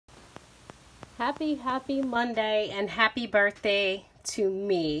Happy Monday and happy birthday to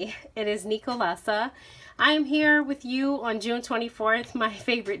me. It is Nicolessa. I am here with you on June 24th, my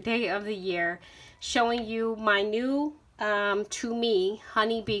favorite day of the year, showing you my new, to me,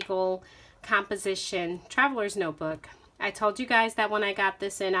 Honey Beagle composition traveler's notebook. I told you guys that when I got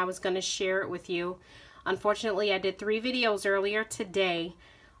this in, I was going to share it with you. Unfortunately, I did 3 videos earlier today.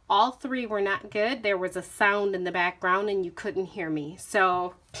 All 3 were not good. There was a sound in the background and you couldn't hear me.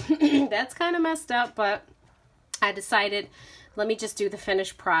 So that's kind of messed up, but I decided, let me just do the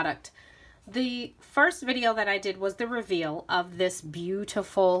finished product. The first video that I did was the reveal of this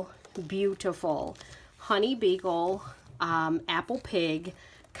beautiful, beautiful Honey Beagle Apple Pig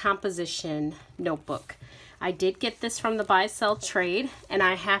composition notebook. I did get this from the buy sell trade, and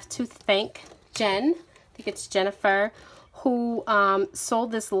I have to thank Jen, I think it's Jennifer, who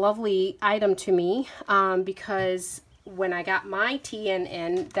sold this lovely item to me because when I got my TN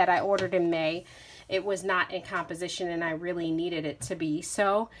in that I ordered in May, it was not in composition and I really needed it to be.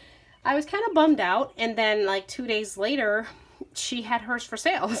 So I was kind of bummed out, and then like 2 days later she had hers for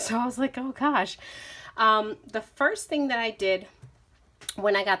sale. So I was like, oh gosh. The first thing that I did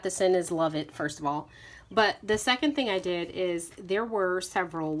when I got this in is love it, first of all. But the second thing I did is there were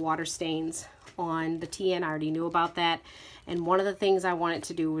several water stains on the TN. I already knew about that. And one of the things I wanted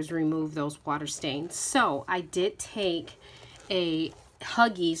to do was remove those water stains. So I did take a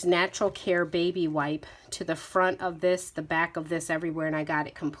Huggies Natural Care baby wipe to the front of this, the back of this, everywhere, and I got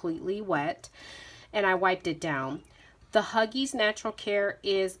it completely wet. And I wiped it down. The Huggies Natural Care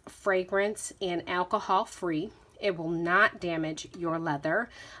is fragrance and alcohol free. It will not damage your leather.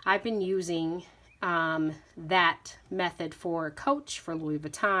 I've been using that method for Coach, for Louis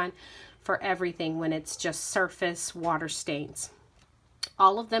Vuitton, for everything when it's just surface water stains.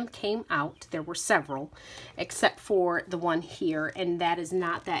 All of them came out. There were several, except for the one here, and that is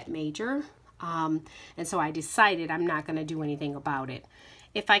not that major. And so I decided I'm not going to do anything about it.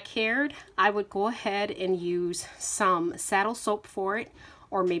 If I cared, I would go ahead and use some saddle soap for it,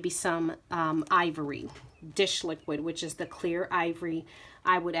 or maybe some ivory dish liquid, which is the clear ivory.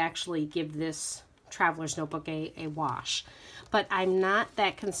 I would actually give this traveler's notebook a wash, but I'm not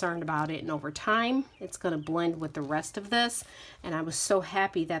that concerned about it, and over time it's going to blend with the rest of this. And I was so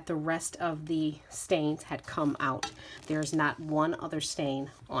happy that the rest of the stains had come out. There's not one other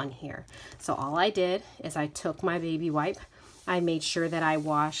stain on here. So all I did is I took my baby wipe, I made sure that I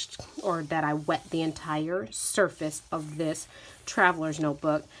washed, or that I wet the entire surface of this traveler's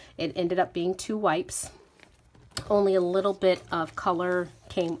notebook. It ended up being 2 wipes. Only a little bit of color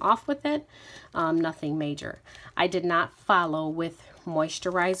came off with it, nothing major. I did not follow with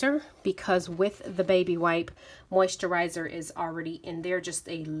moisturizer because with the baby wipe, moisturizer is already in there, just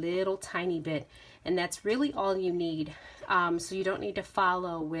a little tiny bit, and that's really all you need. So you don't need to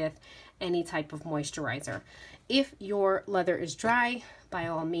follow with any type of moisturizer. If your leather is dry, by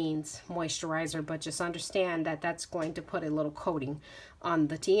all means moisturizer, but just understand that that's going to put a little coating on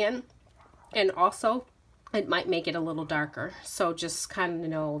the TN, and also it might make it a little darker. So just kind of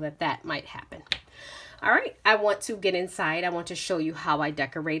know that that might happen. All right, I want to get inside. I want to show you how I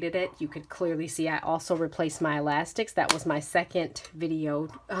decorated it. You could clearly see I also replaced my elastics. That was my second video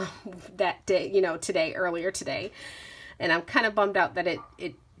that day, earlier today. And I'm kind of bummed out that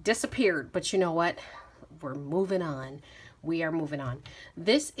it disappeared, but you know what? We're moving on. We are moving on.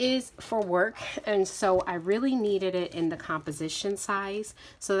 This is for work, and so I really needed it in the composition size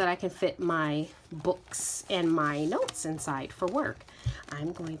so that I can fit my books and my notes inside for work.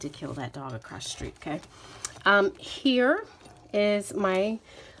 I'm going to kill that dog across the street, okay? Here is my,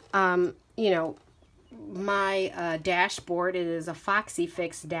 my dashboard. It is a Foxy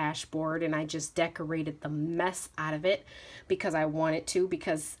Fix dashboard, and I just decorated the mess out of it because I wanted to,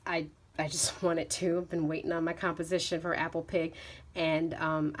 because I just wanted to. I've been waiting on my composition for Apple Pig, and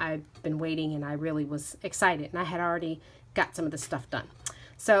I've been waiting, and I really was excited, and I had already got some of the stuff done.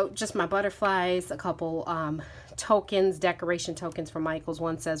 So just my butterflies, a couple tokens, decoration tokens from Michaels.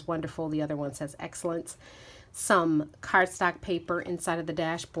 One says wonderful, the other one says excellence. Some cardstock paper inside of the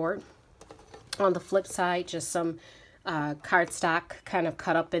dashboard. On the flip side, just some cardstock kind of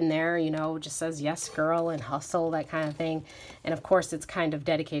cut up in there, just says yes girl and hustle, that kind of thing. And of course it's kind of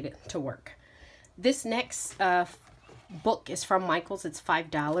dedicated to work. This next book is from Michaels. It's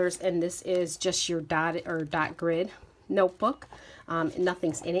 $5, and this is just your dot grid notebook.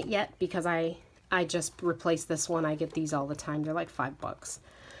 Nothing's in it yet because I just replaced this one. I get these all the time. They're like $5.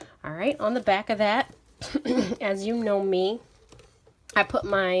 All right, on the back of that, as you know me, I put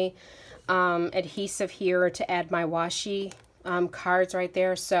my adhesive here to add my washi cards right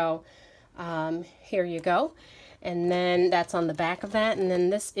there. So here you go. And then that's on the back of that. And then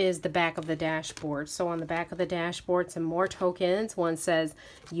this is the back of the dashboard. So on the back of the dashboard, some more tokens. One says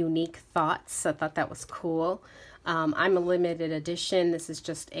unique thoughts. I thought that was cool. I'm a limited edition. This is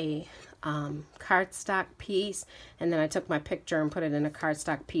just a cardstock piece. And then I took my picture and put it in a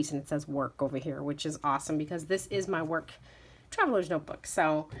cardstock piece, and it says work over here, which is awesome because this is my work traveler's notebook.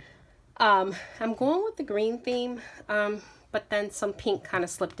 So I'm going with the green theme, but then some pink kind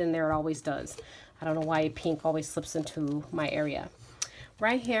of slipped in there. It always does. I don't know why pink always slips into my area.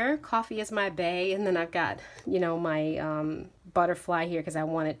 Right here, coffee is my bae, and then I've got, you know, my butterfly here because I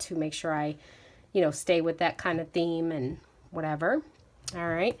wanted to make sure I, you know, stay with that kind of theme and whatever. All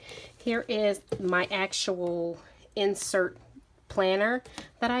right, here is my actual insert planner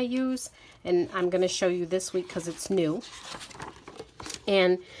that I use, and I'm going to show you this week because it's new.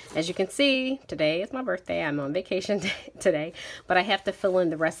 And as you can see, today is my birthday. I'm on vacation today, but I have to fill in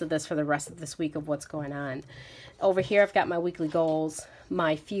the rest of this for the rest of this week of what's going on. Over here, I've got my weekly goals,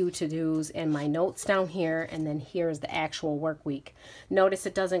 my few to-dos, and my notes down here, and then here's the actual work week. Notice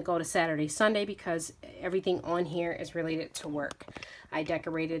it doesn't go to Saturday, Sunday because everything on here is related to work. I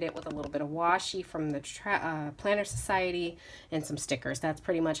decorated it with a little bit of washi from the Planner Society and some stickers. That's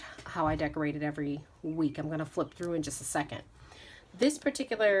pretty much how I decorate it every week. I'm going to flip through in just a second. This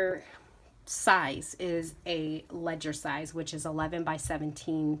particular size is a ledger size, which is 11 by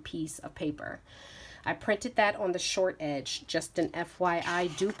 17 piece of paper. I printed that on the short edge, just an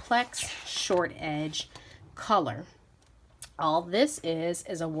FYI duplex short edge color. All this is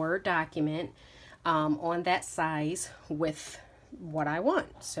a Word document on that size with what I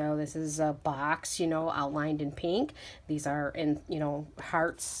want. So this is a box, you know, outlined in pink. These are in, you know,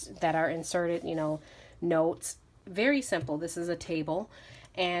 hearts that are inserted, you know, notes. Very simple. This is a table,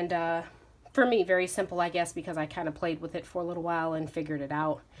 and for me, very simple, I guess, because I kind of played with it for a little while and figured it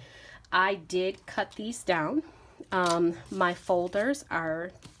out. I did cut these down. My folders are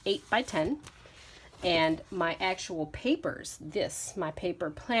 8 by 10, and my actual papers, my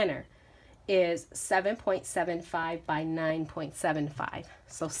paper planner, is 7.75 by 9.75.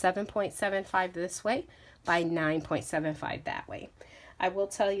 So 7.75 this way by 9.75 that way. I will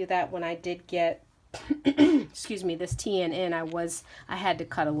tell you that when I did get excuse me, this TNN, I had to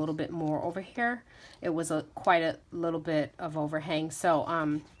cut a little bit more over here. It was quite a little bit of overhang,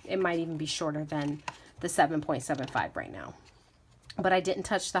 so it might even be shorter than the 7.75 right now. But I didn't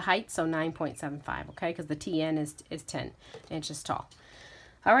touch the height, so 9.75, okay, because the TN is 10 inches tall.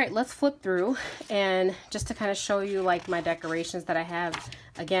 All right, let's flip through, and just to kind of show you like my decorations that I have,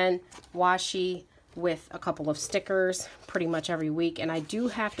 again, washi with a couple of stickers pretty much every week. And I do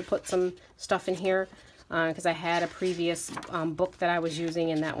have to put some stuff in here because I had a previous book that I was using,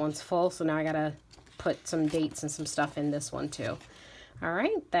 and that one's full, so now I gotta put some dates and some stuff in this one too. All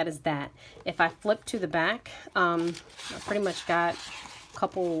right, that is that. If I flip to the back, I pretty much got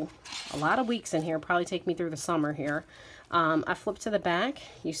a lot of weeks in here, probably take me through the summer here. I flip to the back,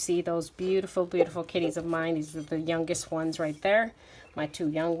 you see those beautiful, beautiful kitties of mine. These are the youngest ones right there, my two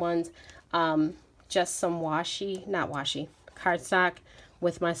young ones. Just some cardstock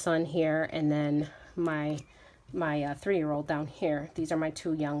with my son here, and then my 3-year-old down here. These are my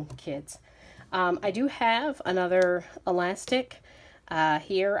two young kids. I do have another elastic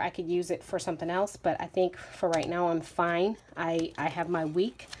here. I could use it for something else, but I think for right now I'm fine. I have my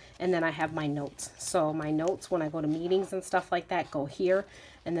week, and then I have my notes. So my notes, when I go to meetings and stuff like that, go here,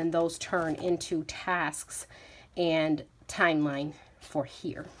 and then those turn into tasks and timeline for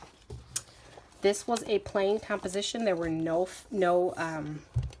here. This was a plain composition. There were no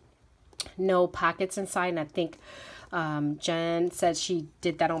pockets inside, and I think Jen said she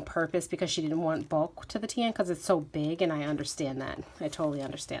did that on purpose because she didn't want bulk to the TN because it's so big, and I understand that. I totally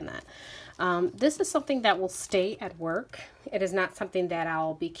understand that. This is something that will stay at work. It is not something that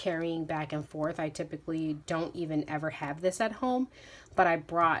I'll be carrying back and forth. I typically don't even ever have this at home, but I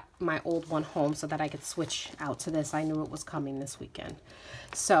brought my old one home so that I could switch out to this. I knew it was coming this weekend.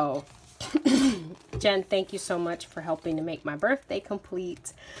 So Jen, thank you so much for helping to make my birthday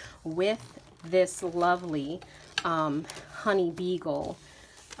complete with this lovely Honey Beagle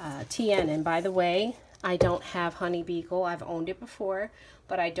TN. And by the way, I don't have Honey Beagle. I've owned it before,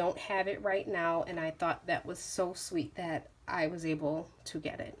 but I don't have it right now, and I thought that was so sweet that I was able to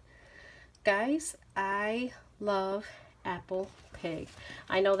get it. Guys, I love Apple Pig.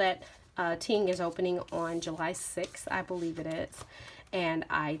 I know that Ting is opening on July 6th, I believe it is. And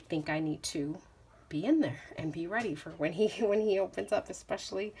I think I need to be in there and be ready for when he opens up,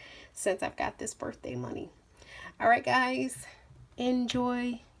 especially since I've got this birthday money. All right, guys,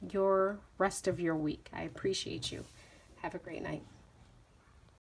 enjoy your rest of your week. I appreciate you. Have a great night.